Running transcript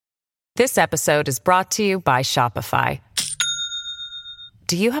This episode is brought to you by Shopify.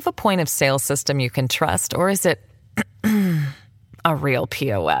 Do you have a point of sale system you can trust, or is it a real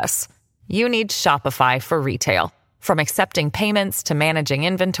POS? You need Shopify for retail. From accepting payments to managing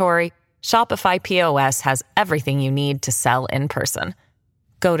inventory, Shopify POS has everything you need to sell in person.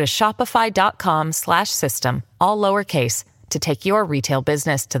 Go to shopify.com/system, all lowercase, to take your retail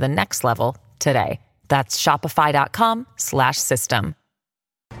business to the next level today. That's shopify.com/system.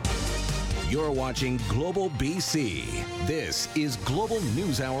 You're watching Global BC. This is Global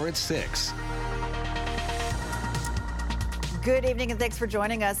News Hour at 6. Good evening and thanks for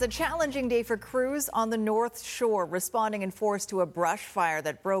joining us. A challenging day for crews on the North Shore, responding in force to a brush fire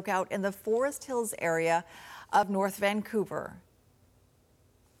that broke out in the Forest Hills area of North Vancouver.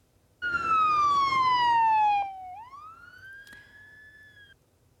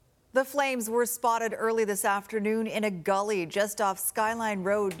 The flames were spotted early this afternoon in a gully just off Skyline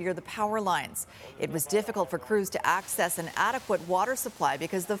Road near the power lines. It was difficult for crews to access an adequate water supply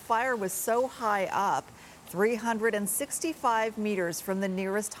because the fire was so high up, 365 meters from the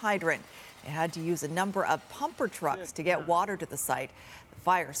nearest hydrant. They had to use a number of pumper trucks to get water to the site. The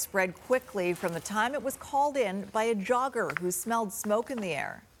fire spread quickly from the time it was called in by a jogger who smelled smoke in the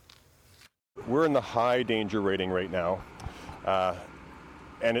air. We're in the high danger rating right now.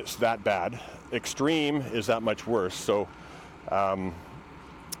 And it's that bad. Extreme is that much worse. So, time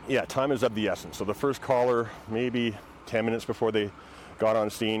is of the essence. So the first caller, maybe 10 minutes before they got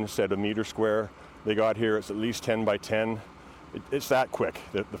on scene, said a meter square. They got here, it's at least 10 by 10. It's that quick.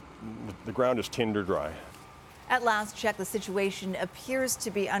 The ground is tinder dry. At last check, the situation appears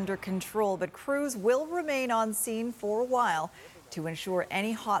to be under control, but crews will remain on scene for a while to ensure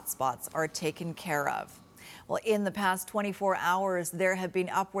any hotspots are taken care of. Well, in the past 24 hours, there have been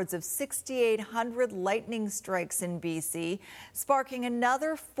upwards of 6,800 lightning strikes in BC, sparking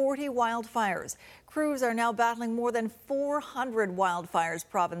another 40 wildfires. Crews are now battling more than 400 wildfires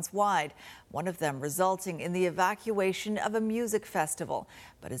province-wide, one of them resulting in the evacuation of a music festival.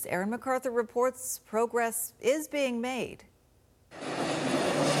 But as Aaron MacArthur reports, progress is being made.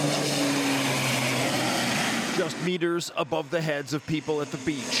 Just meters above the heads of people at the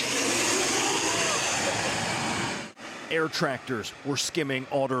beach. Air tractors were skimming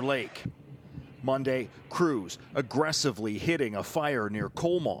Otter Lake. Monday, crews aggressively hitting a fire near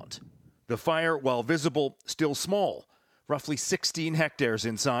Colmont. The fire, while visible, still small, roughly 16 hectares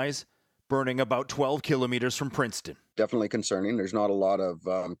in size, burning about 12 kilometers from Princeton. Definitely concerning. There's not a lot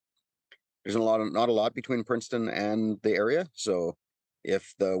between Princeton and the area. So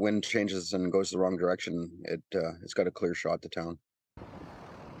if the wind changes and goes the wrong direction, it's got a clear shot to town.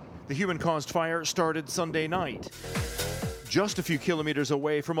 The human-caused fire started Sunday night, just a few kilometers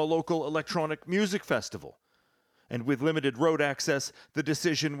away from a local electronic music festival. And with limited road access, the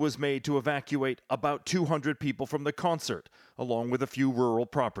decision was made to evacuate about 200 people from the concert, along with a few rural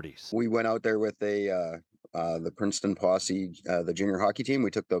properties. We went out there with the Princeton Posse, the junior hockey team.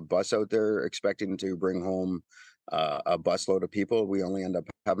 We took the bus out there expecting to bring home a busload of people. We only ended up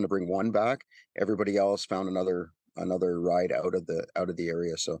having to bring one back. Everybody else found another ride out of the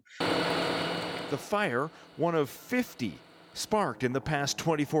area. So the fire, one of 50 sparked in the past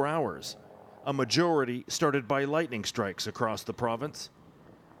 24 hours. A majority started by lightning strikes across the province.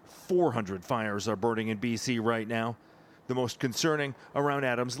 400 fires are burning in BC right now. The most concerning around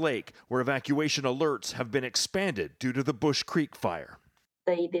Adams Lake, where evacuation alerts have been expanded due to the Bush Creek fire.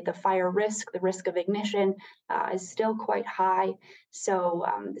 The fire risk, the risk of ignition is still quite high, so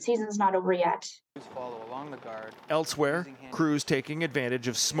the season's not over yet. Follow along the guard. Elsewhere, crews taking advantage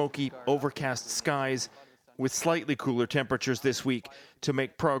of smoky, overcast skies with slightly cooler temperatures this week to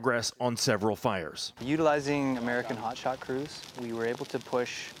make progress on several fires. Utilizing American hotshot crews, we were able to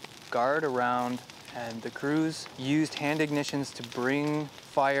push guard around, and the crews used hand ignitions to bring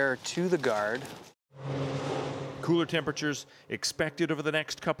fire to the guard. Cooler temperatures expected over the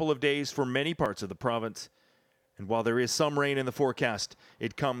next couple of days for many parts of the province. And while there is some rain in the forecast,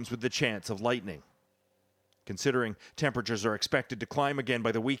 it comes with the chance of lightning. Considering temperatures are expected to climb again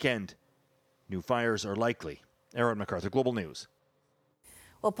by the weekend, new fires are likely. Aaron MacArthur, Global News.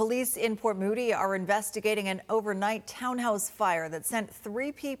 Well, police in Port Moody are investigating an overnight townhouse fire that sent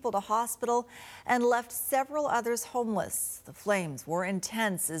 3 people to hospital and left several others homeless. The flames were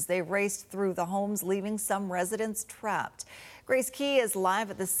intense as they raced through the homes, leaving some residents trapped. Grace Key is live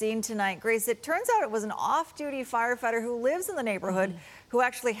at the scene tonight. Grace, it turns out it was an off-duty firefighter who lives in the neighborhood who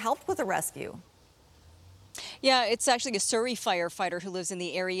actually helped with the rescue. Yeah, it's actually a Surrey firefighter who lives in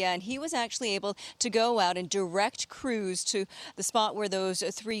the area, and he was actually able to go out and direct crews to the spot where those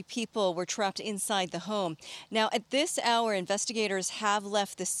 3 people were trapped inside the home. Now, at this hour, investigators have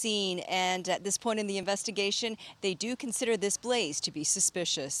left the scene, and at this point in the investigation, they do consider this blaze to be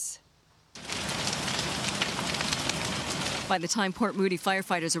suspicious. By the time Port Moody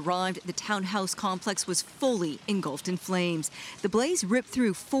firefighters arrived, the townhouse complex was fully engulfed in flames. The blaze ripped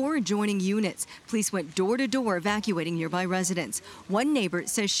through 4 adjoining units. Police went door to door evacuating nearby residents. One neighbor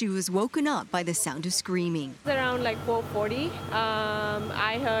says she was woken up by the sound of screaming. Around like 4:40,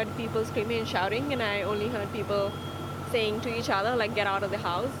 I heard people screaming and shouting, and I only heard people saying to each other, like, get out of the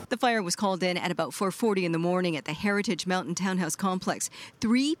house. The fire was called in at about 4:40 in the morning at the Heritage Mountain Townhouse Complex.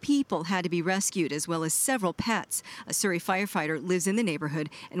 3 people had to be rescued, as well as several pets. A Surrey firefighter lives in the neighborhood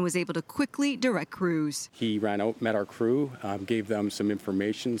and was able to quickly direct crews. He ran out, met our crew, gave them some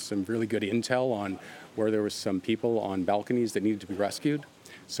information, some really good intel on where there was some people on balconies that needed to be rescued.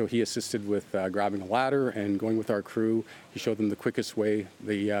 So he assisted with grabbing a ladder and going with our crew. He showed them the quickest way.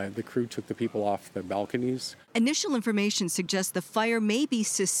 The crew took the people off the balconies. Initial information suggests the fire may be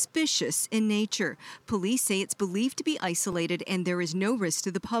suspicious in nature. Police say it's believed to be isolated and there is no risk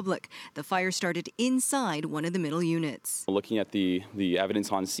to the public. The fire started inside one of the middle units. Looking at the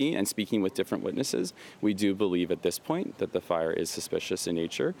evidence on scene and speaking with different witnesses, we do believe at this point that the fire is suspicious in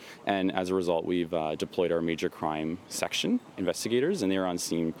nature. And as a result, we've deployed our major crime section investigators, and they're on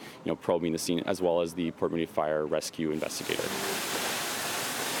scene, probing the scene, as well as the Port Moody Fire Rescue investigator.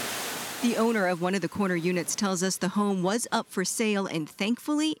 The owner of one of the corner units tells us the home was up for sale and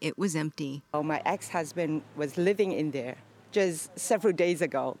thankfully it was empty. My ex-husband was living in there just several days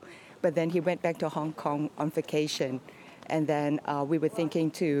ago, but then he went back to Hong Kong on vacation, and then we were thinking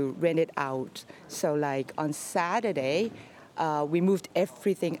to rent it out. So like on Saturday, we moved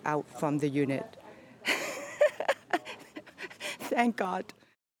everything out from the unit. Thank God.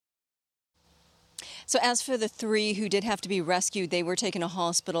 So as for the 3 who did have to be rescued, they were taken to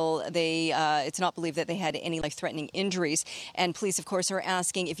hospital. It's not believed that they had any life-threatening injuries. And police, of course, are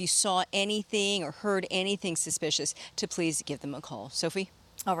asking if you saw anything or heard anything suspicious to please give them a call. Sophie?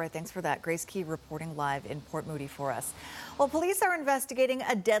 All right, thanks for that. Grace Key reporting live in Port Moody for us. Well, police are investigating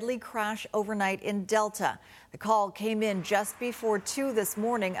a deadly crash overnight in Delta. The call came in just before 2 this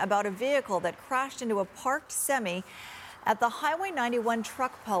morning about a vehicle that crashed into a parked semi at the Highway 91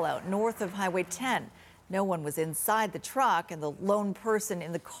 truck pullout north of Highway 10. No one was inside the truck, and the lone person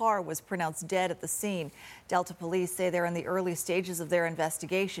in the car was pronounced dead at the scene. Delta police say they're in the early stages of their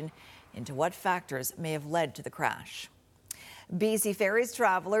investigation into what factors may have led to the crash. BC Ferries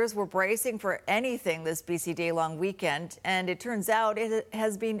travelers were bracing for anything this BC Day-long weekend, and it turns out it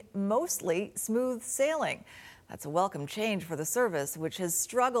has been mostly smooth sailing. That's a welcome change for the service, which has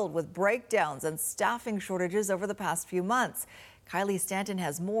struggled with breakdowns and staffing shortages over the past few months. Kylie Stanton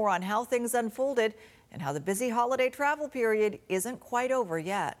has more on how things unfolded and how the busy holiday travel period isn't quite over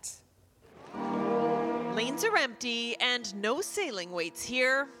yet. Lanes are empty and no sailing waits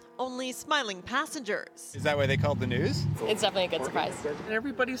here. Only smiling passengers. Is that why they called the news? It's definitely a good surprise. And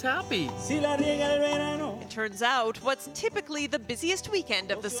everybody's happy. It turns out what's typically the busiest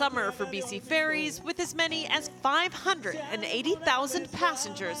weekend of the summer for BC Ferries, with as many as 580,000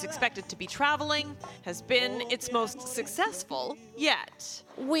 passengers expected to be traveling, has been its most successful yet.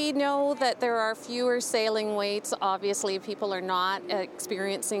 We know that there are fewer sailing waits. Obviously, people are not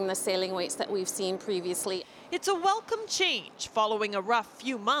experiencing the sailing waits that we've seen previously. It's a welcome change following a rough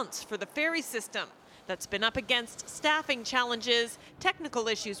few months for the ferry system that's been up against staffing challenges, technical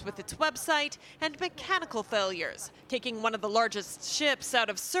issues with its website, and mechanical failures, taking one of the largest ships out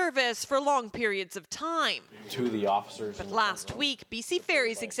of service for long periods of time. To the officers. But last week, BC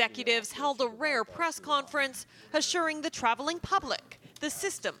Ferries executives held a rare press conference assuring the traveling public the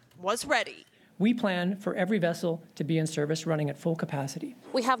system was ready. We plan for every vessel to be in service running at full capacity.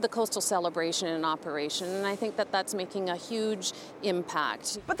 We have the Coastal Celebration in operation, and I think that that's making a huge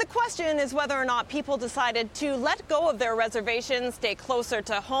impact. But the question is whether or not people decided to let go of their reservations, stay closer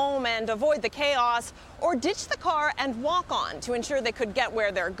to home and avoid the chaos, or ditch the car and walk on to ensure they could get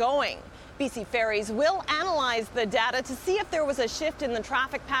where they're going. BC Ferries will analyze the data to see if there was a shift in the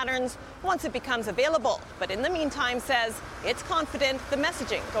traffic patterns once it becomes available. But in the meantime, says it's confident the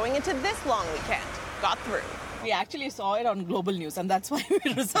messaging going into this long weekend got through. We actually saw it on Global News, and that's why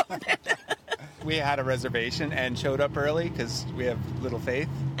we reserved it. We had a reservation and showed up early because we have little faith.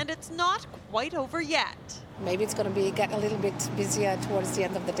 And it's not quite over yet. Maybe it's going to get a little bit busier towards the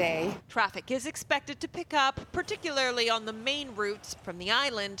end of the day. Traffic is expected to pick up, particularly on the main routes from the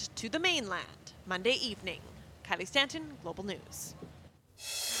island to the mainland, Monday evening. Kylie Stanton, Global News.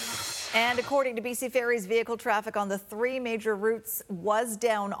 And according to BC Ferries, vehicle traffic on the three major routes was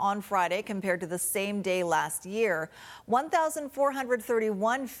down on Friday compared to the same day last year.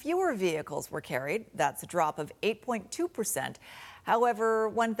 1,431 fewer vehicles were carried. That's a drop of 8.2%. However,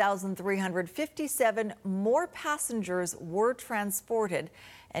 1,357 more passengers were transported,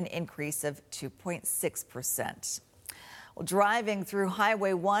 an increase of 2.6%. Well, driving through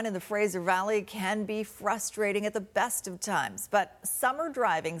Highway 1 in the Fraser Valley can be frustrating at the best of times, but summer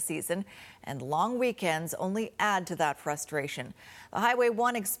driving season and long weekends only add to that frustration. The Highway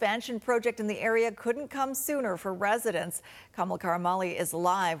 1 expansion project in the area couldn't come sooner for residents. Kamal Karamali is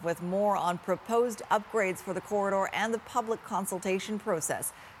live with more on proposed upgrades for the corridor and the public consultation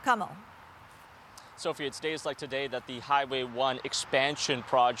process. Kamal. Sophie, it's days like today that the Highway 1 expansion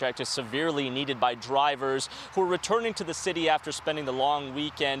project is severely needed by drivers who are returning to the city after spending the long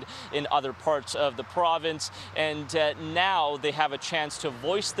weekend in other parts of the province. And now they have a chance to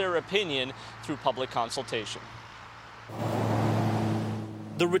voice their opinion through public consultation.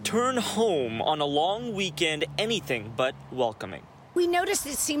 The return home on a long weekend, anything but welcoming. We noticed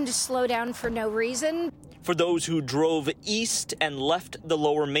it seemed to slow down for no reason. For those who drove east and left the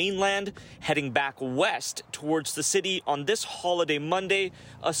Lower Mainland, heading back west towards the city on this holiday Monday,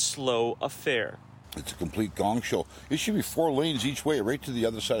 a slow affair. It's a complete gong show. It should be 4 lanes each way right to the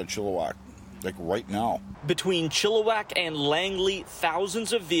other side of Chilliwack, like right now. Between Chilliwack and Langley,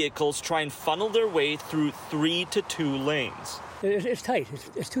 thousands of vehicles try and funnel their way through 3 to 2 lanes. It's tight.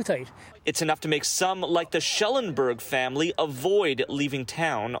 It's too tight. It's enough to make some, like the Schellenberg family, avoid leaving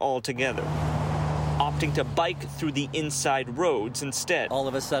town altogether, opting to bike through the inside roads instead. All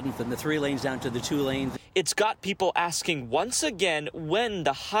of a sudden, from the 3 lanes down to the 2 lanes. It's got people asking once again when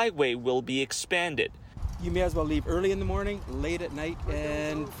the highway will be expanded. You may as well leave early in the morning, late at night,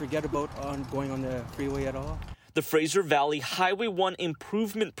 and forget about going on the freeway at all. The Fraser Valley Highway 1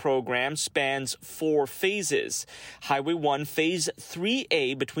 Improvement Program spans 4 phases. Highway 1 Phase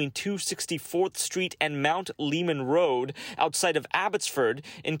 3A between 264th Street and Mount Lehman Road outside of Abbotsford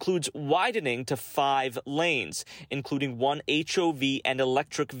includes widening to 5 lanes, including 1 HOV and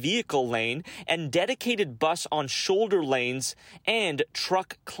electric vehicle lane and dedicated bus on shoulder lanes and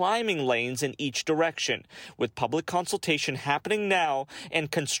truck climbing lanes in each direction, with public consultation happening now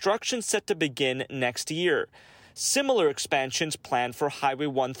and construction set to begin next year. Similar expansions planned for Highway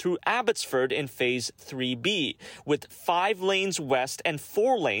 1 through Abbotsford in Phase 3B, with 5 lanes west and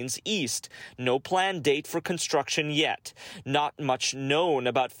 4 lanes east. No planned date for construction yet. Not much known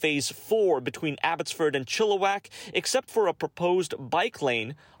about Phase 4 between Abbotsford and Chilliwack, except for a proposed bike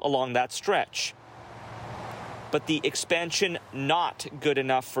lane along that stretch. But the expansion not good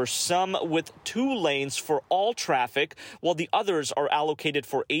enough for some, with 2 lanes for all traffic, while the others are allocated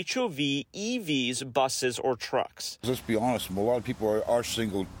for HOV, EVs, buses, or trucks. Let's be honest, a lot of people are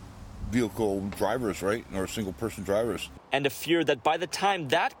single vehicle drivers, right? Or single person drivers. And a fear that by the time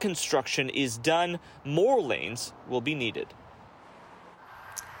that construction is done, more lanes will be needed.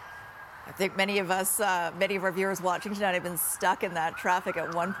 I think many of our viewers watching tonight have been stuck in that traffic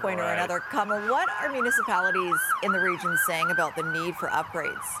at one point or another. Kamal, what are municipalities in the region saying about the need for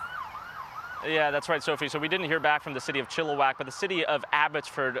upgrades? Yeah, that's right, Sophie. So we didn't hear back from the city of Chilliwack, but the city of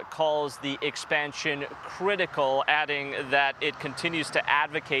Abbotsford calls the expansion critical, adding that it continues to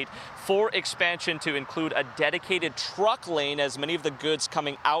advocate for expansion to include a dedicated truck lane as many of the goods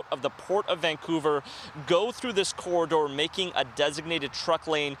coming out of the Port of Vancouver go through this corridor, making a designated truck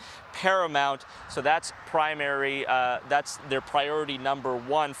lane paramount. So that's primary, that's their priority number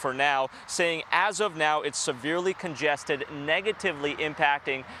 1 for now, saying as of now it's severely congested, negatively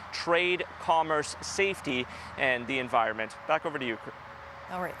impacting trade, commerce, safety, and the environment. Back over to you.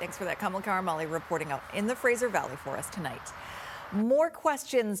 All right, thanks for that. Kamal Karamali reporting out in the Fraser Valley for us tonight. More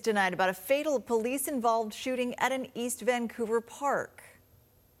questions tonight about a fatal police-involved shooting at an East Vancouver park.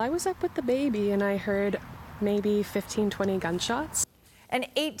 I was up with the baby and I heard maybe 15, 20 gunshots. An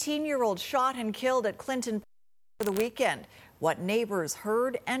 18-year-old shot and killed at Clinton for the weekend. What neighbors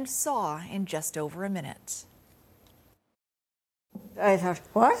heard and saw in just over a minute. I thought,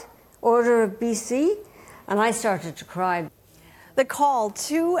 what? Order of BC? And I started to cry. The call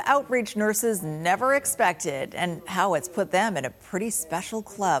 2 outreach nurses never expected, and how it's put them in a pretty special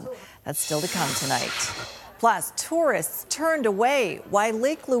club. That's still to come tonight. Plus, tourists turned away why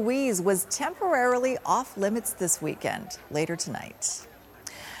Lake Louise was temporarily off limits this weekend. Later tonight.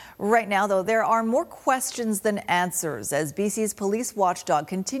 Right now, though, there are more questions than answers as BC's police watchdog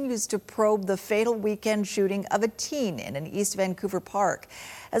continues to probe the fatal weekend shooting of a teen in an East Vancouver park.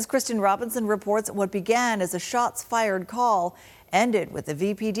 As Kristen Robinson reports, what began as a shots fired call ended with the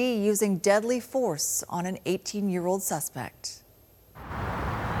VPD using deadly force on an 18-year-old suspect.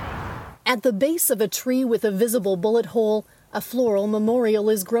 At the base of a tree with a visible bullet hole, a floral memorial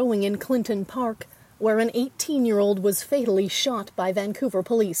is growing in Clinton Park, where an 18-year-old was fatally shot by Vancouver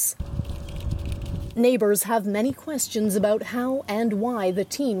police. Neighbors have many questions about how and why the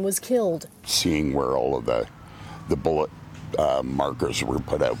teen was killed. Seeing where all of the bullet markers were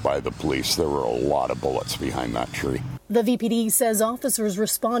put out by the police, there were a lot of bullets behind that tree. The VPD says officers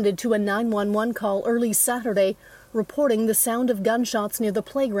responded to a 911 call early Saturday, reporting the sound of gunshots near the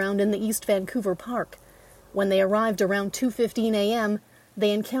playground in the East Vancouver Park. When they arrived around 2:15 a.m.,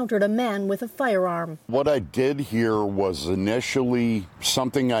 they encountered a man with a firearm. What I did hear was initially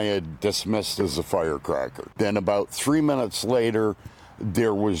something I had dismissed as a firecracker. Then about 3 minutes later,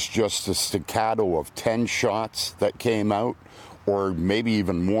 there was just a staccato of 10 shots that came out, or maybe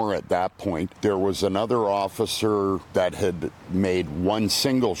even more at that point. There was another officer that had made one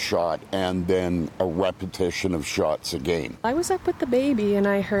single shot and then a repetition of shots again. I was up with the baby and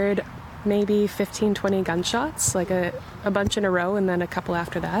I heard maybe 15, 20 gunshots, like a bunch in a row and then a couple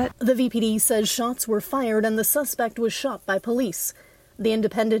after that. The VPD says shots were fired and the suspect was shot by police. The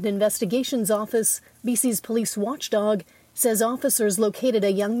Independent Investigations Office, BC's police watchdog, says officers located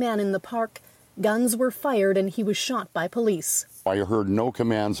a young man in the park. Guns were fired and he was shot by police. I heard no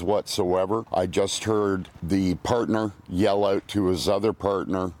commands whatsoever. I just heard the partner yell out to his other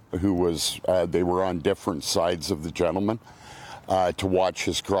partner, who was, they were on different sides of the gentleman, to watch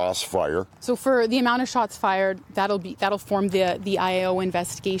his crossfire. So for the amount of shots fired, that'll form the IAO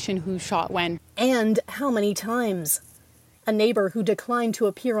investigation, who shot when. And how many times. A neighbor who declined to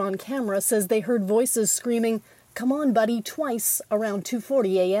appear on camera says they heard voices screaming, "Come on, buddy," twice around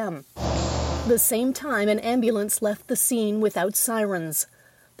 2:40 a.m. The same time, an ambulance left the scene without sirens.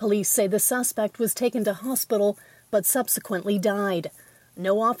 Police say the suspect was taken to hospital but subsequently died.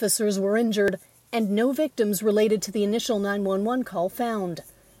 No officers were injured and no victims related to the initial 911 call found.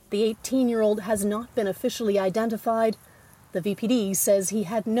 The 18-year-old has not been officially identified. The VPD says he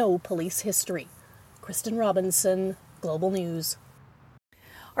had no police history. Kristen Robinson, Global News.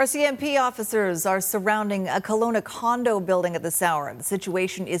 RCMP officers are surrounding a Kelowna condo building at this hour. The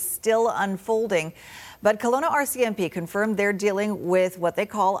situation is still unfolding, but Kelowna RCMP confirmed they're dealing with what they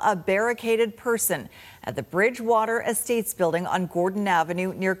call a barricaded person at the Bridgewater Estates building on Gordon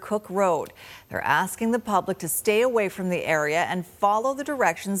Avenue near Cook Road. They're asking the public to stay away from the area and follow the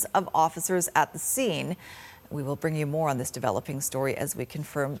directions of officers at the scene. We will bring you more on this developing story as we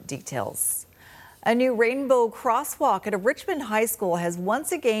confirm details. A new rainbow crosswalk at a Richmond high school has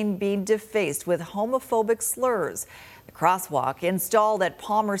once again been defaced with homophobic slurs. The crosswalk, installed at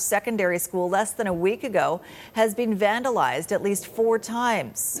Palmer Secondary School less than a week ago, has been vandalized at least 4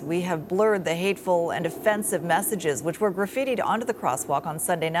 times. We have blurred the hateful and offensive messages which were graffitied onto the crosswalk on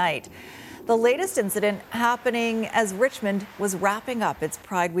Sunday night. The latest incident happening as Richmond was wrapping up its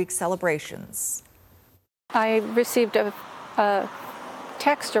Pride Week celebrations. I received a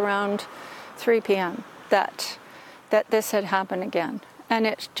text around 3 p.m. that this had happened again, and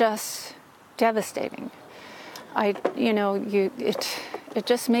it's just devastating. It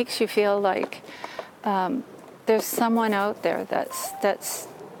just makes you feel like there's someone out there that's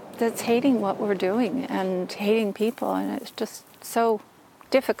hating what we're doing and hating people, and it's just so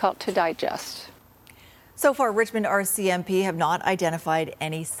difficult to digest. So far, Richmond RCMP have not identified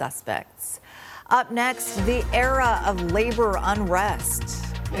any suspects. Up next, the era of labor unrest.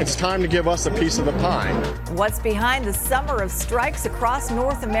 It's time to give us a piece of the pie. What's behind the summer of strikes across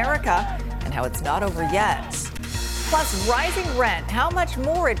North America and how it's not over yet. Plus, rising rent, how much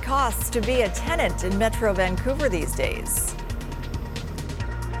more it costs to be a tenant in Metro Vancouver these days.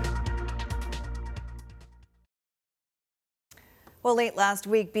 Well, late last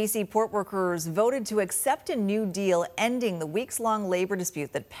week, BC port workers voted to accept a new deal ending the weeks-long labor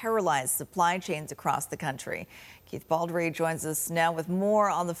dispute that paralyzed supply chains across the country. Keith Baldry joins us now with more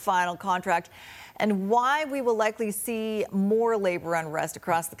on the final contract and why we will likely see more labor unrest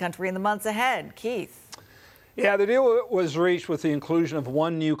across the country in the months ahead. Keith. Yeah, the deal was reached with the inclusion of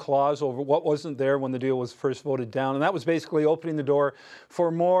one new clause over what wasn't there when the deal was first voted down, and that was basically opening the door for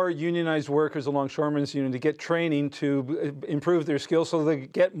more unionized workers along Shoremen's Union to get training to improve their skills so they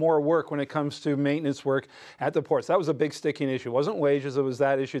get more work when it comes to maintenance work at the ports. That was a big sticking issue. It wasn't wages, it was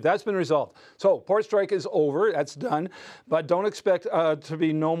that issue. That's been resolved. So port strike is over, that's done, but don't expect to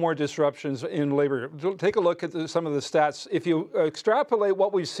be no more disruptions in labor. Take a look at some of the stats. If you extrapolate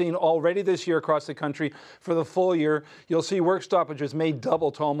what we've seen already this year across the country for the the full year, you'll see work stoppages may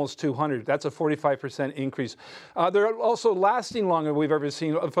double to almost 200. That's a 45% increase. They're also lasting longer than we've ever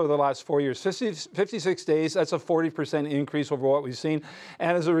seen for the last 4 years. 56 days, that's a 40% increase over what we've seen.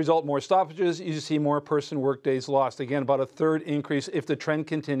 And as a result, more stoppages, you see more person work days lost. Again, about a third increase if the trend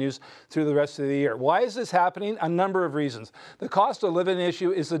continues through the rest of the year. Why is this happening? A number of reasons. The cost of living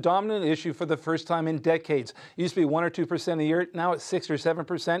issue is the dominant issue for the first time in decades. It used to be 1 or 2% a year. Now it's 6 or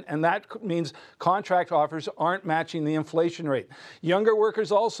 7%. And that means contract offers aren't matching the inflation rate. Younger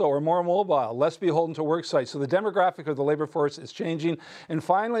workers also are more mobile, less beholden to work sites. So the demographic of the labor force is changing. And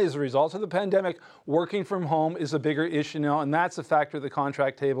finally, as a result of the pandemic, working from home is a bigger issue now. And that's a factor of the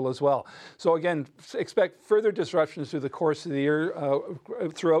contract table as well. So again, expect further disruptions through the course of the year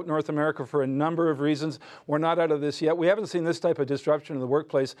throughout North America for a number of reasons. We're not out of this yet. We haven't seen this type of disruption in the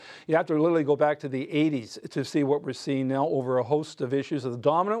workplace. You have to literally go back to the 80s to see what we're seeing now over a host of issues. The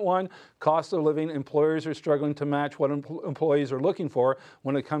dominant one, cost of living. Employers are struggling to match what employees are looking for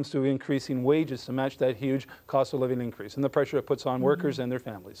when it comes to increasing wages to match that huge cost of living increase and the pressure it puts on workers and their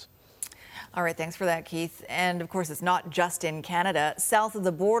families. All right, thanks for that, Keith. And of course, it's not just in Canada. South of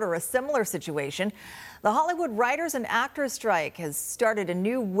the border, a similar situation. The Hollywood writers and actors strike has started a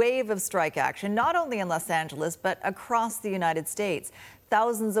new wave of strike action, not only in Los Angeles, but across the United States.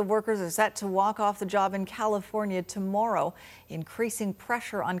 Thousands of workers are set to walk off the job in California tomorrow, increasing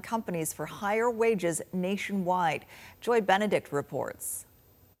pressure on companies for higher wages nationwide. Joy Benedict reports.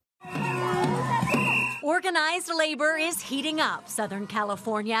 Organized labor is heating up Southern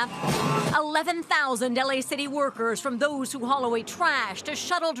California. 11,000 LA City workers, from those who haul away trash to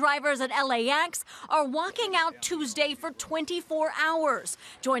shuttle drivers at LAX, are walking out Tuesday for 24 hours,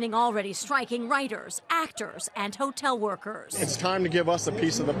 joining already striking writers, actors, and hotel workers. It's time to give us a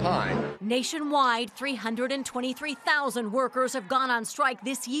piece of the pie. Nationwide, 323,000 workers have gone on strike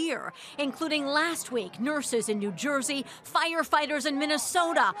this year, including last week nurses in New Jersey, firefighters in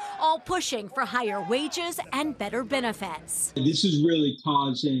Minnesota, all pushing for higher wages and better benefits. This is really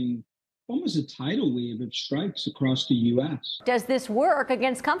causing almost a tidal wave of strikes across the U.S. Does this work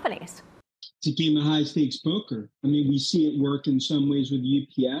against companies? It's a game of high-stakes poker. I mean, we see it work in some ways with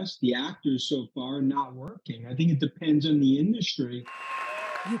UPS. The actors so far not working. I think it depends on the industry.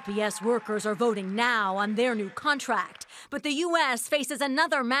 UPS workers are voting now on their new contract, but the U.S. faces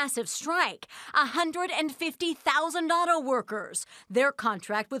another massive strike. 150,000 auto workers. Their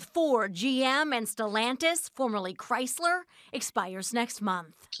contract with Ford, GM, and Stellantis, formerly Chrysler, expires next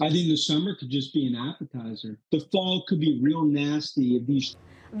month. I think the summer could just be an appetizer. The fall could be real nasty if these...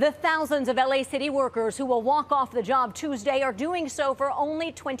 The thousands of LA City workers who will walk off the job Tuesday are doing so for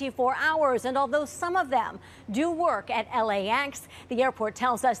only 24 hours. And although some of them do work at LAX, the airport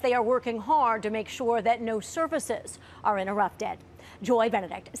tells us they are working hard to make sure that no services are interrupted. Joy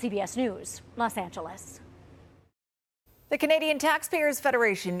Benedict, CBS News, Los Angeles. The Canadian Taxpayers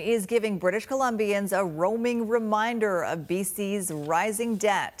Federation is giving British Columbians a roaming reminder of BC's rising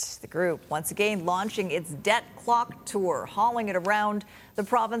debt. The group once again launching its Debt Clock Tour, hauling it around the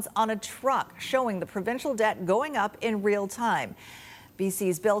province on a truck, showing the provincial debt going up in real time.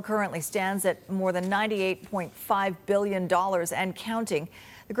 BC's bill currently stands at more than $98.5 billion and counting.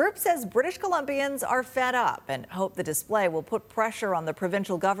 The group says British Columbians are fed up and hope the display will put pressure on the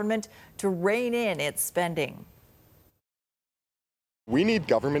provincial government to rein in its spending. We need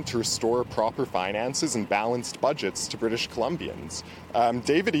government to restore proper finances and balanced budgets to British Columbians.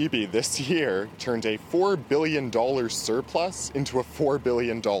 David Eby this year turned a $4 billion surplus into a $4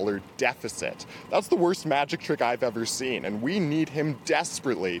 billion deficit. That's the worst magic trick I've ever seen, and we need him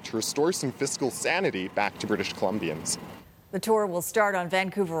desperately to restore some fiscal sanity back to British Columbians. The tour will start on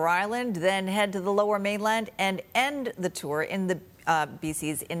Vancouver Island, then head to the Lower Mainland and end the tour in the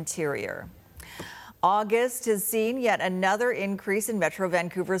BC's interior. August has seen yet another increase in Metro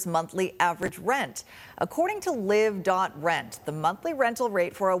Vancouver's monthly average rent. According to Live.Rent, the monthly rental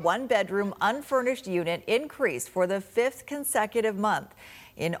rate for a one-bedroom unfurnished unit increased for the 5th consecutive month.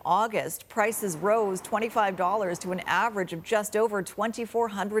 In August, prices rose $25 to an average of just over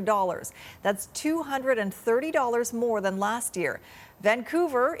 $2,400. That's $230 more than last year.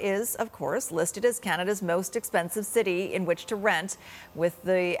 Vancouver is, of course, listed as Canada's most expensive city in which to rent, with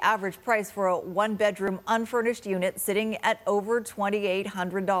the average price for a one-bedroom unfurnished unit sitting at over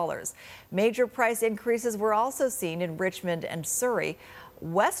 $2,800. Major price increases were also seen in Richmond and Surrey.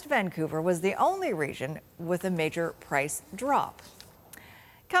 West Vancouver was the only region with a major price drop.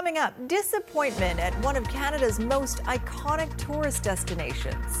 Coming up, disappointment at one of Canada's most iconic tourist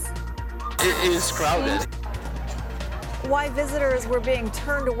destinations. It is crowded. Why visitors were being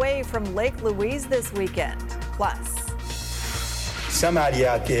turned away from Lake Louise this weekend. Plus, somebody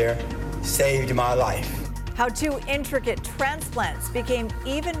out there saved my life. How 2 intricate transplants became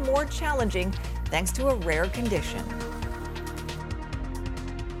even more challenging thanks to a rare condition.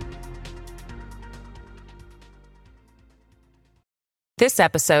 This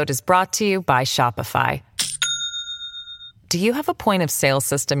episode is brought to you by Shopify. Do you have a point of sale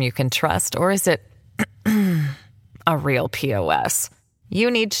system you can trust, or is it a real POS?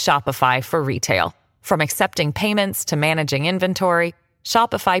 You need Shopify for retail. From accepting payments to managing inventory,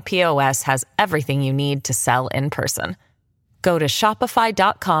 Shopify POS has everything you need to sell in person. Go to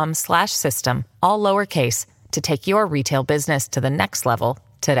shopify.com/system, all lowercase, to take your retail business to the next level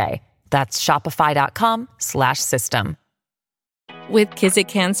today. That's shopify.com/system. With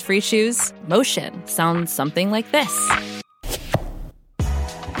Kizik hands-free shoes, motion sounds something like this.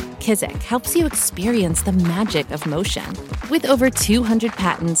 Kizik helps you experience the magic of motion. With over 200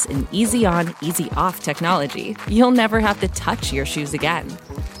 patents and easy-on, easy-off technology, you'll never have to touch your shoes again.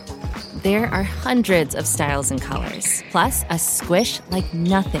 There are hundreds of styles and colors, plus a squish like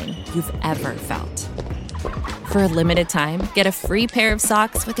nothing you've ever felt. For a limited time, get a free pair of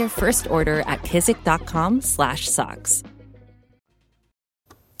socks with your first order at kizik.com/socks.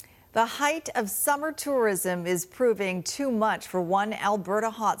 The height of summer tourism is proving too much for one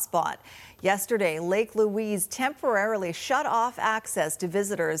Alberta hotspot. Yesterday, Lake Louise temporarily shut off access to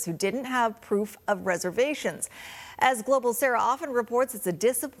visitors who didn't have proof of reservations. As Global Sarah often reports, it's a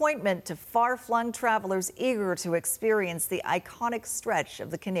disappointment to far-flung travelers eager to experience the iconic stretch of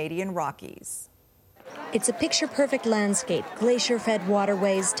the Canadian Rockies. It's a picture-perfect landscape, glacier-fed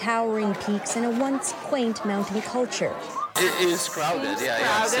waterways, towering peaks, and a once quaint mountain culture. It is crowded,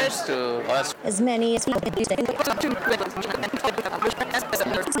 yeah, it seems to us. As many as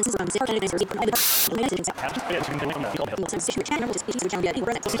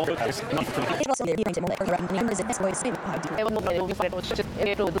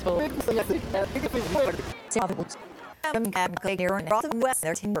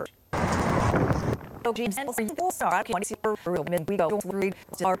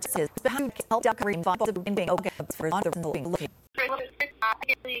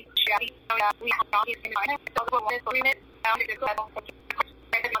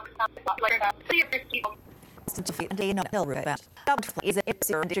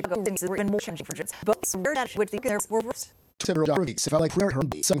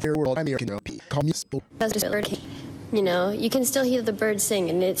You know, you can still hear the bird sing,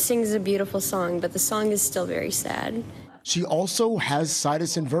 and it sings a beautiful song, but the song is still very sad. She also has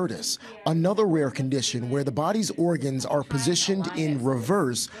situs inversus, another rare condition where the body's organs are positioned in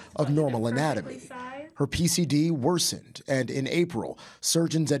reverse of normal anatomy. Her PCD worsened, and in April,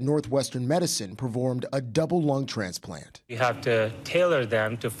 surgeons at Northwestern Medicine performed a double lung transplant. You have to tailor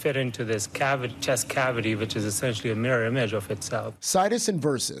them to fit into this chest cavity, which is essentially a mirror image of itself. Situs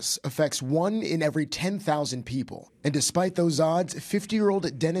inversus affects 1 in every 10,000 people. And despite those odds,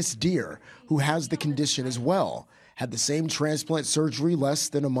 50-year-old Dennis Deer, who has the condition as well, had the same transplant surgery less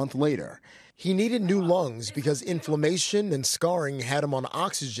than a month later. He needed new lungs because inflammation and scarring had him on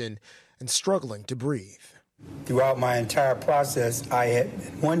oxygen and struggling to breathe. Throughout my entire process, I had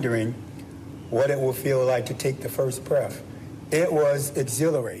been wondering what it would feel like to take the first breath. It was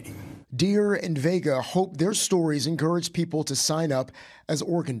exhilarating. Deer and Vega hope their stories encourage people to sign up as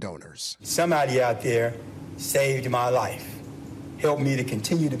organ donors. Somebody out there saved my life, helped me to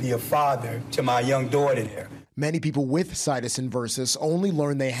continue to be a father to my young daughter there. Many people with situs inversus only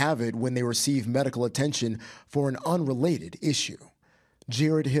learn they have it when they receive medical attention for an unrelated issue.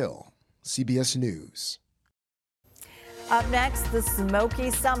 Jared Hill, CBS News. Up next, the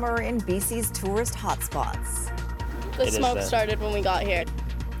smoky summer in BC's tourist hotspots. The smoke started when we got here.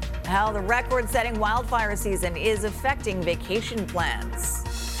 How the record-setting wildfire season is affecting vacation plans.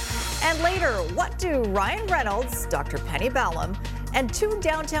 And later, what do Ryan Reynolds, Dr. Penny Ballum, and 2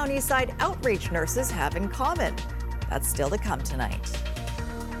 downtown Eastside outreach nurses have in common? That's still to come tonight.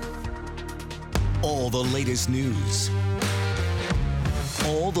 All the latest news.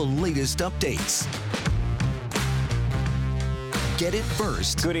 All the latest updates. Get it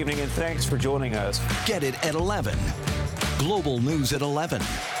first. Good evening and thanks for joining us. Get it at 11. Global News at 11.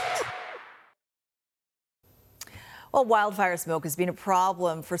 Well, wildfire smoke has been a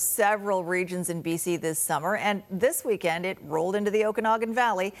problem for several regions in BC this summer, and this weekend it rolled into the Okanagan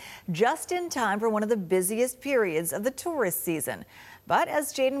Valley just in time for one of the busiest periods of the tourist season. But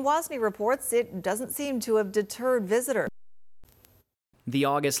as Jaden Wasney reports, it doesn't seem to have deterred visitors. The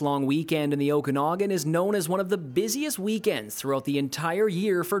August-long weekend in the Okanagan is known as one of the busiest weekends throughout the entire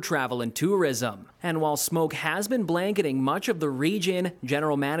year for travel and tourism. And while smoke has been blanketing much of the region,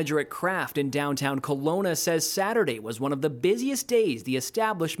 General Manager at Kraft in downtown Kelowna says Saturday was one of the busiest days the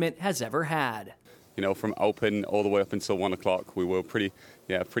establishment has ever had. from open all the way up until 1 o'clock. We were pretty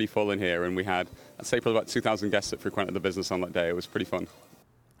full in here, and we had, I'd say, probably about 2,000 guests that frequented the business on that day. It was pretty fun.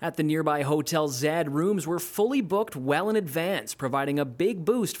 At the nearby Hotel Zed, rooms were fully booked well in advance, providing a big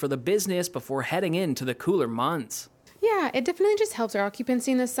boost for the business before heading into the cooler months. Yeah, it definitely just helps our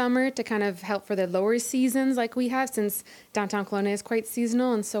occupancy in the summer to kind of help for the lower seasons like we have, since downtown Kelowna is quite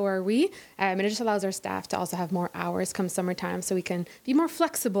seasonal and so are we. And it just allows our staff to also have more hours come summertime so we can be more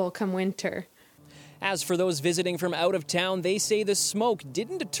flexible come winter. As for those visiting from out of town, they say the smoke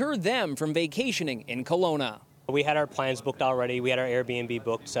didn't deter them from vacationing in Kelowna. We had our plans booked already. We had our Airbnb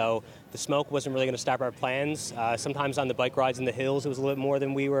booked, so the smoke wasn't really going to stop our plans. Sometimes on the bike rides in the hills, it was a little bit more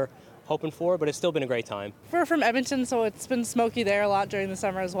than we were hoping for, but it's still been a great time. We're from Edmonton, so it's been smoky there a lot during the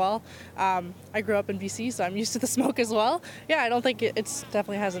summer as well. I grew up in BC, so I'm used to the smoke as well. Yeah, I don't think it's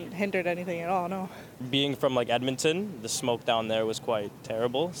definitely hasn't hindered anything at all, no. Being from Edmonton, the smoke down there was quite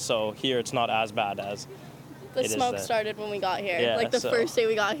terrible, so here it's not as bad as the smoke started when we got here. Yeah, the first day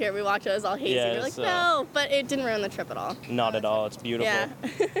we got here, we walked out, it was all hazy. Yeah, we're like, no, but it didn't ruin the trip at all. Not at all, it's beautiful.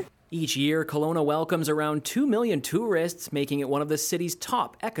 Yeah. Each year, Kelowna welcomes around 2 million tourists, making it one of the city's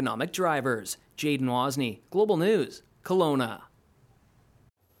top economic drivers. Jaden Wozni, Global News, Kelowna.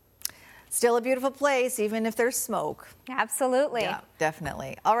 Still a beautiful place, even if there's smoke. Absolutely. Yeah,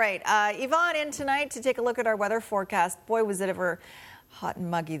 definitely. All right, Yvonne in tonight to take a look at our weather forecast. Boy, was it ever hot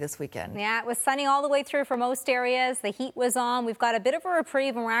and muggy this weekend. Yeah, it was sunny all the way through for most areas. The heat was on. We've got a bit of a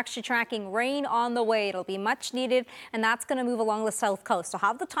reprieve, and we're actually tracking rain on the way. It'll be much needed, and that's going to move along the south coast. I'll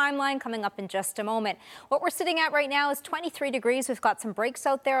have the timeline coming up in just a moment. What we're sitting at right now is 23 degrees. We've got some breaks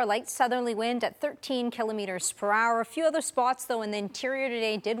out there, a light southerly wind at 13 kilometers per hour. A few other spots, though, in the interior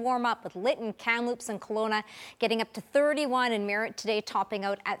today did warm up, with Lytton, Kamloops, and Kelowna getting up to 31, and Merritt today topping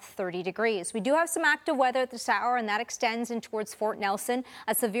out at 30 degrees. We do have some active weather at this hour, and that extends in towards Fort Nelson.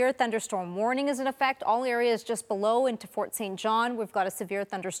 A severe thunderstorm warning is in effect. All areas just below into Fort St. John, we've got a severe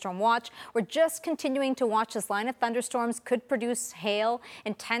thunderstorm watch. We're just continuing to watch this line of thunderstorms could produce hail,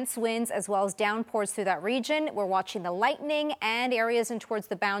 intense winds, as well as downpours through that region. We're watching the lightning and areas in towards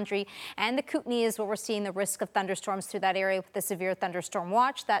the Boundary and the Kootenay is where we're seeing the risk of thunderstorms through that area with the severe thunderstorm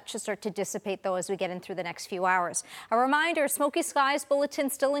watch. That should start to dissipate, though, as we get in through the next few hours. A reminder, smoky skies bulletin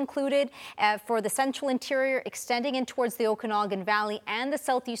still included for the central interior, extending in towards the Okanagan Valley and the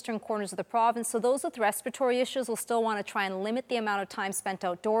southeastern corners of the province. So those with respiratory issues will still want to try and limit the amount of time spent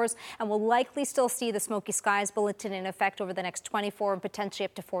outdoors, and will likely still see the smoky skies bulletin in effect over the next 24 and potentially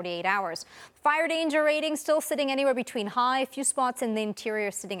up to 48 hours. Fire danger rating still sitting anywhere between high, a few spots in the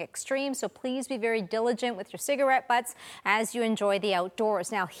interior sitting extreme, so please be very diligent with your cigarette butts as you enjoy the outdoors.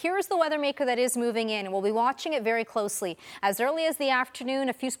 Now, here's the weather maker that is moving in, and we'll be watching it very closely. As early as the afternoon,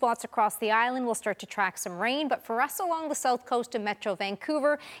 a few spots across the island will start to track some rain, but for us along the south coast of Metro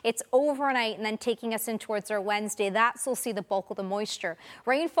Vancouver, it's overnight and then taking us in towards our Wednesday. That's we'll see the bulk of the moisture.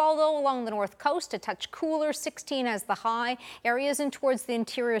 Rainfall, though, along the north coast, a touch cooler, 16 as the high. Areas in towards the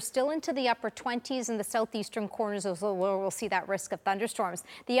interior still into the upper 20s, and the southeastern corners of the lower will see that risk of thunderstorms.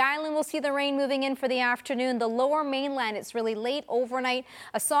 The island will see the rain moving in for the afternoon. The lower mainland, it's really late overnight.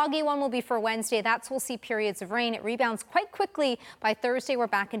 A soggy one will be for Wednesday. That's we'll see periods of rain. It rebounds quite quickly. By Thursday, we're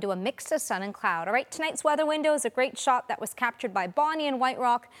back into a mix of sun and cloud. All right, tonight's weather window is a great shot that was captured by Bonnie and White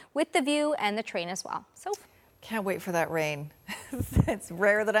Rock with the view and the train as well. So can't wait for that rain. It's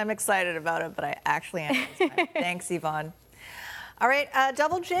rare that I'm excited about it, but I actually am. Thanks, Yvonne. All right,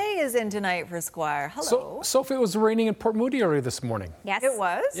 Double J is in tonight for Esquire. Hello. So, Sophie, it was raining in Port Moody earlier this morning. Yes. It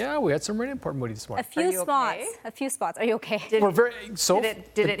was? Yeah, we had some rain in Port Moody this morning. A few spots. Okay? A few spots. Are you okay?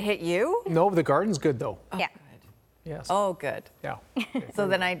 Did it hit you? No, the garden's good, though. Oh, yeah. Good. Yes. Oh, good. Yeah. So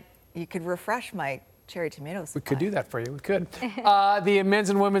then you could refresh my cherry tomatoes. We could do that for you. We could. The men's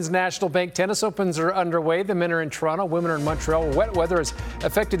and women's National Bank Tennis Opens are underway. The men are in Toronto, women are in Montreal. Wet weather has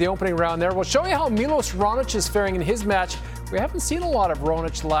affected the opening round there. We'll show you how Milos Raonic is faring in his match. We haven't seen a lot of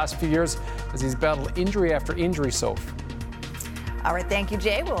Raonic the last few years as he's battled injury after injury, Soph. All right, thank you,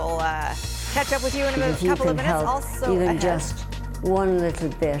 Jay. We'll catch up with you in a couple of minutes. Help, also, even just one little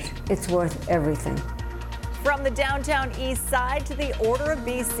bit, it's worth everything. From the downtown east side to the Order of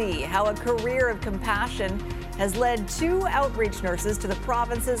BC, how a career of compassion has led 2 outreach nurses to the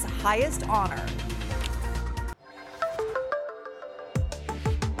province's highest honor.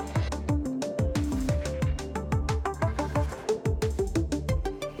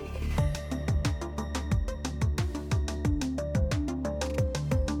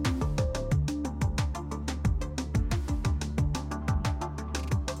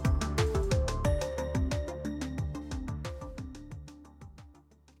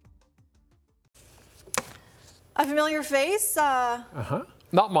 A familiar face?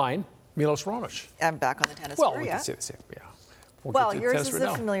 Not mine. Milos Raonic. I'm back on the tennis Well, tour, we yeah. can say the same, yeah. Well, yours is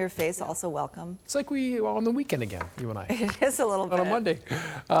a familiar face, also welcome. It's like we were on the weekend again, you and I. It is a little bit. On a Monday.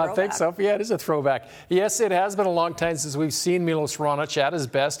 Thanks, Sophie. Yeah, it is a throwback. Yes, it has been a long time since we've seen Milos Raonic at his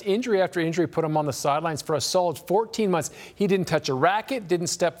best. Injury after injury put him on the sidelines for a solid 14 months. He didn't touch a racket, didn't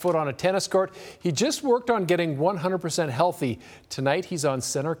step foot on a tennis court. He just worked on getting 100% healthy. Tonight, he's on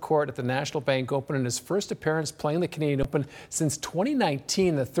center court at the National Bank Open in his first appearance playing the Canadian Open since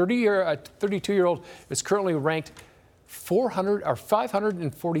 2019. The 32-year-old is currently ranked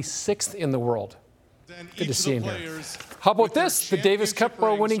 546th in the world. Good to see him here. How about this? The Davis Cup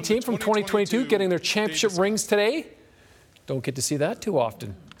winning team from 2022 getting their championship rings today. Don't get to see that too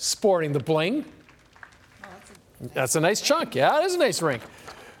often. Sporting the bling. That's a nice chunk. Yeah, it is a nice ring.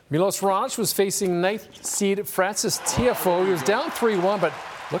 Milos Raonic was facing ninth seed Francis Tiafoe. He was down 3-1, but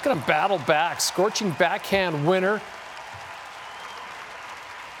look at him battle back. Scorching backhand winner.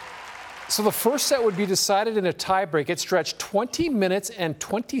 So the first set would be decided in a tiebreak. It stretched 20 minutes and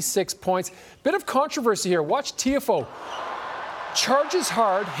 26 points. Bit of controversy here. Watch Tiafoe. Charges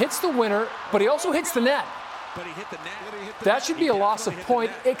hard, hits the winner, but he also hits the net. That should be a loss of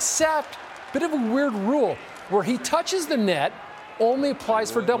point, except bit of a weird rule where he touches the net, only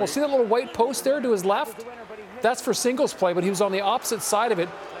applies for double. See that little white post there to his left? That's for singles play, but he was on the opposite side of it,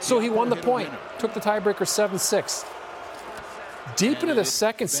 so he won the point. Took the tiebreaker 7-6. Deep into the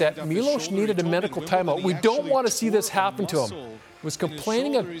second set, Milos needed a medical timeout. We don't want to see this happen to him. He was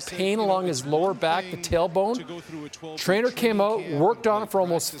complaining of pain along his lower back, the tailbone. Trainer came out, worked on it for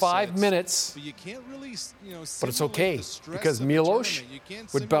almost 5 minutes. But it's okay, because Milos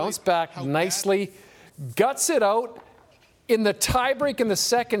would bounce back nicely, guts it out. In the tiebreak in the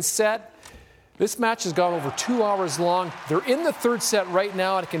second set, this match has gone over 2 hours long. They're in the third set right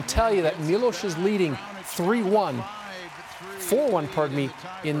now, and I can tell you that Milos is leading 4-1,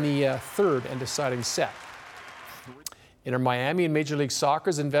 in the third and deciding set. Inter Miami and Major League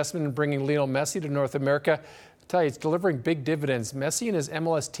Soccer's investment in bringing Lionel Messi to North America, I tell you, it's delivering big dividends. Messi and his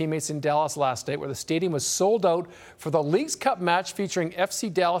MLS teammates in Dallas last night, where the stadium was sold out for the Leagues Cup match featuring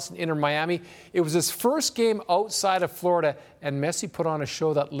FC Dallas and Inter Miami. It was his first game outside of Florida, and Messi put on a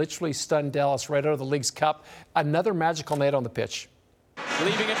show that literally stunned Dallas right out of the Leagues Cup. Another magical night on the pitch.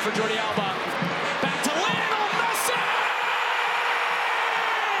 Leaving it for Jordi Alba. Back to Lionel Messi!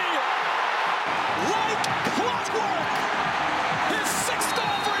 Like clockwork! His sixth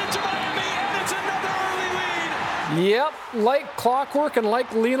goal for Inter Miami, and it's another early lead! Yep, like clockwork and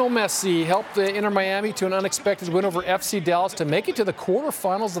like Lionel Messi helped Inter Miami to an unexpected win over FC Dallas to make it to the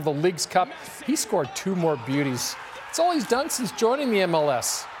quarterfinals of the Leagues Cup. He scored 2 more beauties. It's all he's done since joining the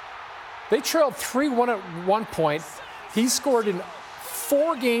MLS. They trailed 3-1 at one point. He scored in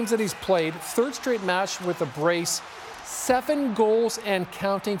 4 games that he's played, third straight match with a brace, 7 goals and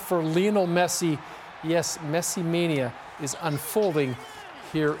counting for Lionel Messi. Yes, Messi mania is unfolding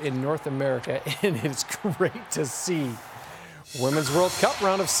here in North America, and it's great to see. Women's World Cup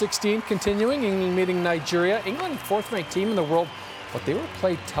round of 16 continuing. England meeting Nigeria. England, 4th-ranked team in the world, but they were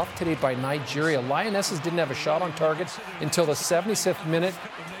played tough today by Nigeria. Lionesses didn't have a shot on target until the 76th minute.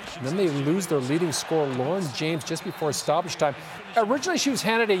 And then they lose their leading scorer, Lauren James, just before stoppage time. Originally, she was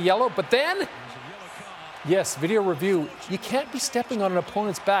handed a yellow, but then, yes, video review, you can't be stepping on an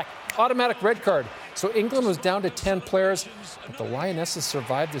opponent's back. Automatic red card. So England was down to 10 players, but the Lionesses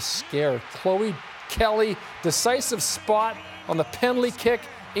survived the scare. Chloe Kelly, decisive spot on the penalty kick.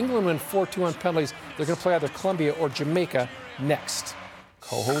 England win 4-2 on penalties. They're going to play either Colombia or Jamaica next.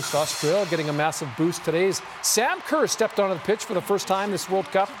 Co-host Australia getting a massive boost today. Sam Kerr stepped onto the pitch for the first time this World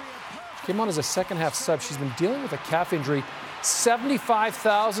Cup. Came on as a second-half sub. She's been dealing with a calf injury.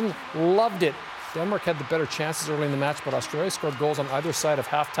 75,000, loved it. Denmark had the better chances early in the match, but Australia scored goals on either side of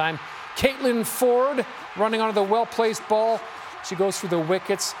halftime. Caitlin Ford running onto the well-placed ball. She goes through the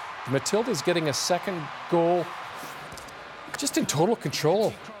wickets. Matilda's getting a second goal. Just in total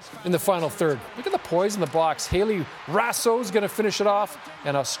control in the final third. Look at the poise in the box. Haley Rasso's going to finish it off.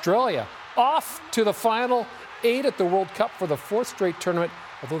 And Australia off to the final 8 at the World Cup for the 4th straight tournament.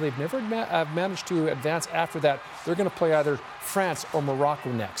 Although they've never managed to advance after that, they're going to play either France or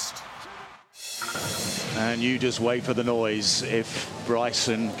Morocco next. And you just wait for the noise if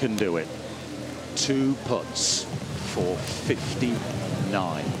Bryson can do it. 2 putts for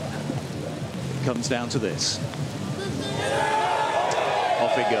 59. It comes down to this.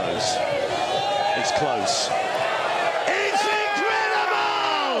 Off it goes. It's close. It's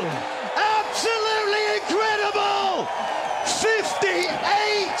incredible! Absolutely incredible!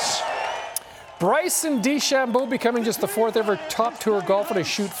 58! Bryson DeChambeau becoming just the 4th ever top tour golfer to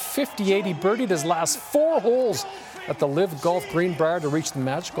shoot 50-80. Birdied his last 4 holes at the Live Golf Greenbrier to reach the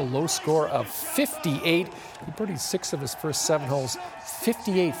magical low score of 58. He birdied 6 of his first 7 holes.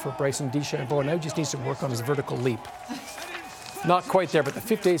 58 for Bryson DeChambeau. Now he just needs to work on his vertical leap. Not quite there, but the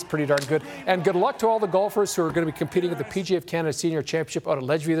 58 is pretty darn good. And good luck to all the golfers who are going to be competing at the PGA of Canada Senior Championship out at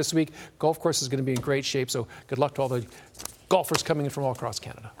Ledgeview this week. Golf course is going to be in great shape, so good luck to all the golfers coming in from all across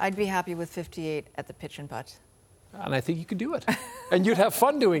Canada. I'd be happy with 58 at the pitch and putt. And I think you could do it. And you'd have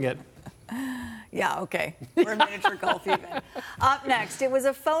fun doing it. Yeah, okay. We're miniature golf even. Up next, it was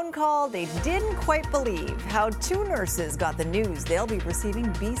a phone call they didn't quite believe. How 2 nurses got the news they'll be receiving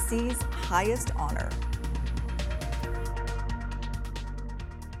BC's highest honor.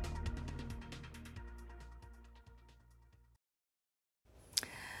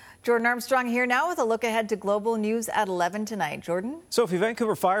 Jordan Armstrong here now with a look ahead to Global News at 11 tonight. Jordan? Sophie,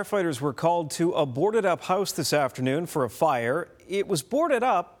 Vancouver firefighters were called to a boarded-up house this afternoon for a fire. It was boarded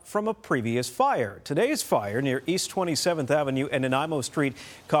up from a previous fire. Today's fire near East 27th Avenue and Nanaimo Street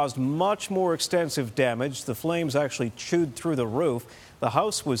caused much more extensive damage. The flames actually chewed through the roof. The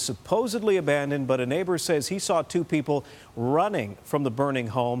house was supposedly abandoned, but a neighbor says he saw 2 people running from the burning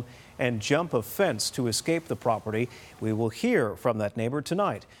home and jump a fence to escape the property. We will hear from that neighbor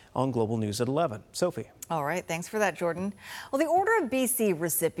tonight on Global News at 11. Sophie. All right, thanks for that, Jordan. Well, the Order of BC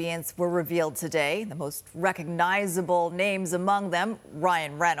recipients were revealed today. The most recognizable names among them,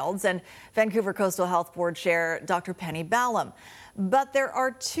 Ryan Reynolds and Vancouver Coastal Health Board Chair Dr. Penny Ballum. But there are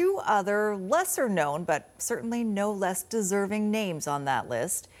 2 other lesser known, but certainly no less deserving names on that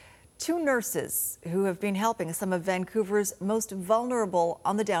list. 2 nurses who have been helping some of Vancouver's most vulnerable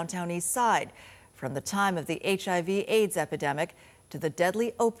on the downtown east side, from the time of the HIV/AIDS epidemic to the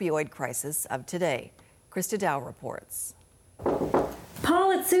deadly opioid crisis of today. Krista Dow reports.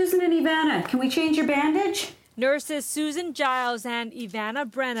 Paul, it's Susan and Ivana. Can we change your bandage? Nurses Susan Giles and Ivana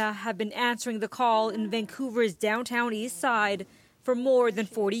Brenna have been answering the call in Vancouver's downtown east side for more than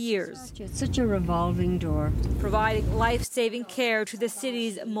 40 years. It's such a revolving door. Providing life-saving care to the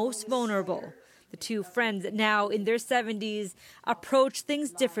city's most vulnerable. The 2 friends, now in their 70s, approached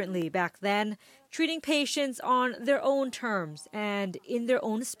things differently back then, treating patients on their own terms and in their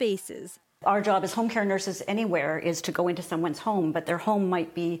own spaces. Our job as home care nurses anywhere is to go into someone's home, but their home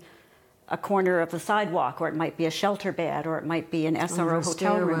might be a corner of the sidewalk, or it might be a shelter bed, or it might be an SRO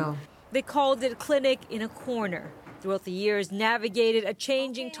hotel room. They called it Clinic in a Corner. Throughout the years, navigated a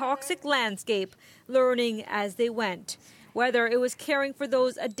changing toxic landscape, learning as they went. Whether it was caring for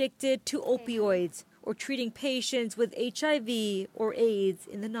those addicted to opioids or treating patients with HIV or AIDS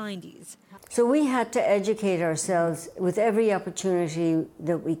in the 90s. So we had to educate ourselves with every opportunity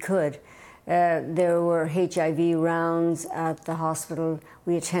that we could. There were HIV rounds at the hospital.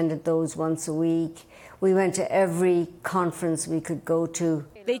 We attended those once a week. We went to every conference we could go to.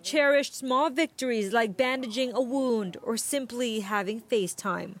 They cherished small victories like bandaging a wound or simply having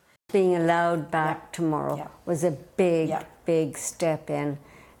FaceTime. Being allowed back tomorrow was a big step in,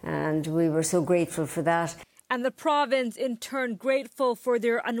 and we were so grateful for that. And the province, in turn, grateful for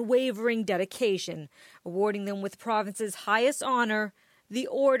their unwavering dedication, awarding them with the province's highest honour, the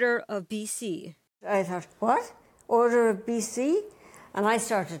Order of BC. I thought, what? Order of BC? And I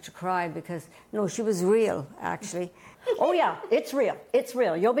started to cry because, no, she was real, actually. Oh, yeah, it's real. It's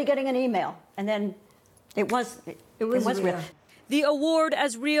real. You'll be getting an email. And then it was real. The award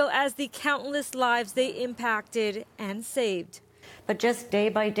as real as the countless lives they impacted and saved. But just day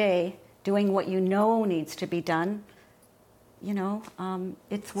by day, doing what you know needs to be done, it's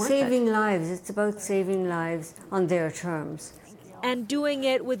worth it. Saving lives. It's about saving lives on their terms. And doing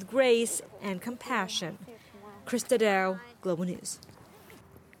it with grace and compassion. Krista Dow, Global News.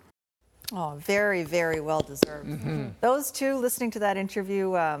 Oh, very, very well deserved. Mm-hmm. Those 2, listening to that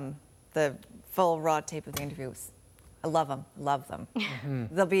interview, the full raw tape of the interviews, I love them. Love them.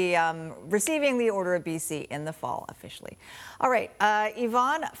 Mm-hmm. They'll be receiving the Order of BC in the fall officially. All right,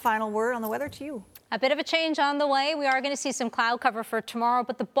 Yvonne, final word on the weather to you. A bit of a change on the way. We are going to see some cloud cover for tomorrow,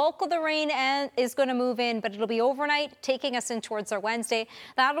 but the bulk of the rain is going to move in, but it'll be overnight, taking us in towards our Wednesday.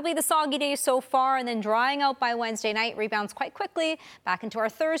 That'll be the soggy day so far, and then drying out by Wednesday night, rebounds quite quickly back into our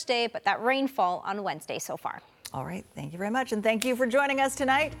Thursday, but that rainfall on Wednesday so far. All right, thank you very much, and thank you for joining us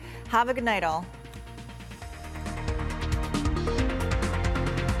tonight. Have a good night, all.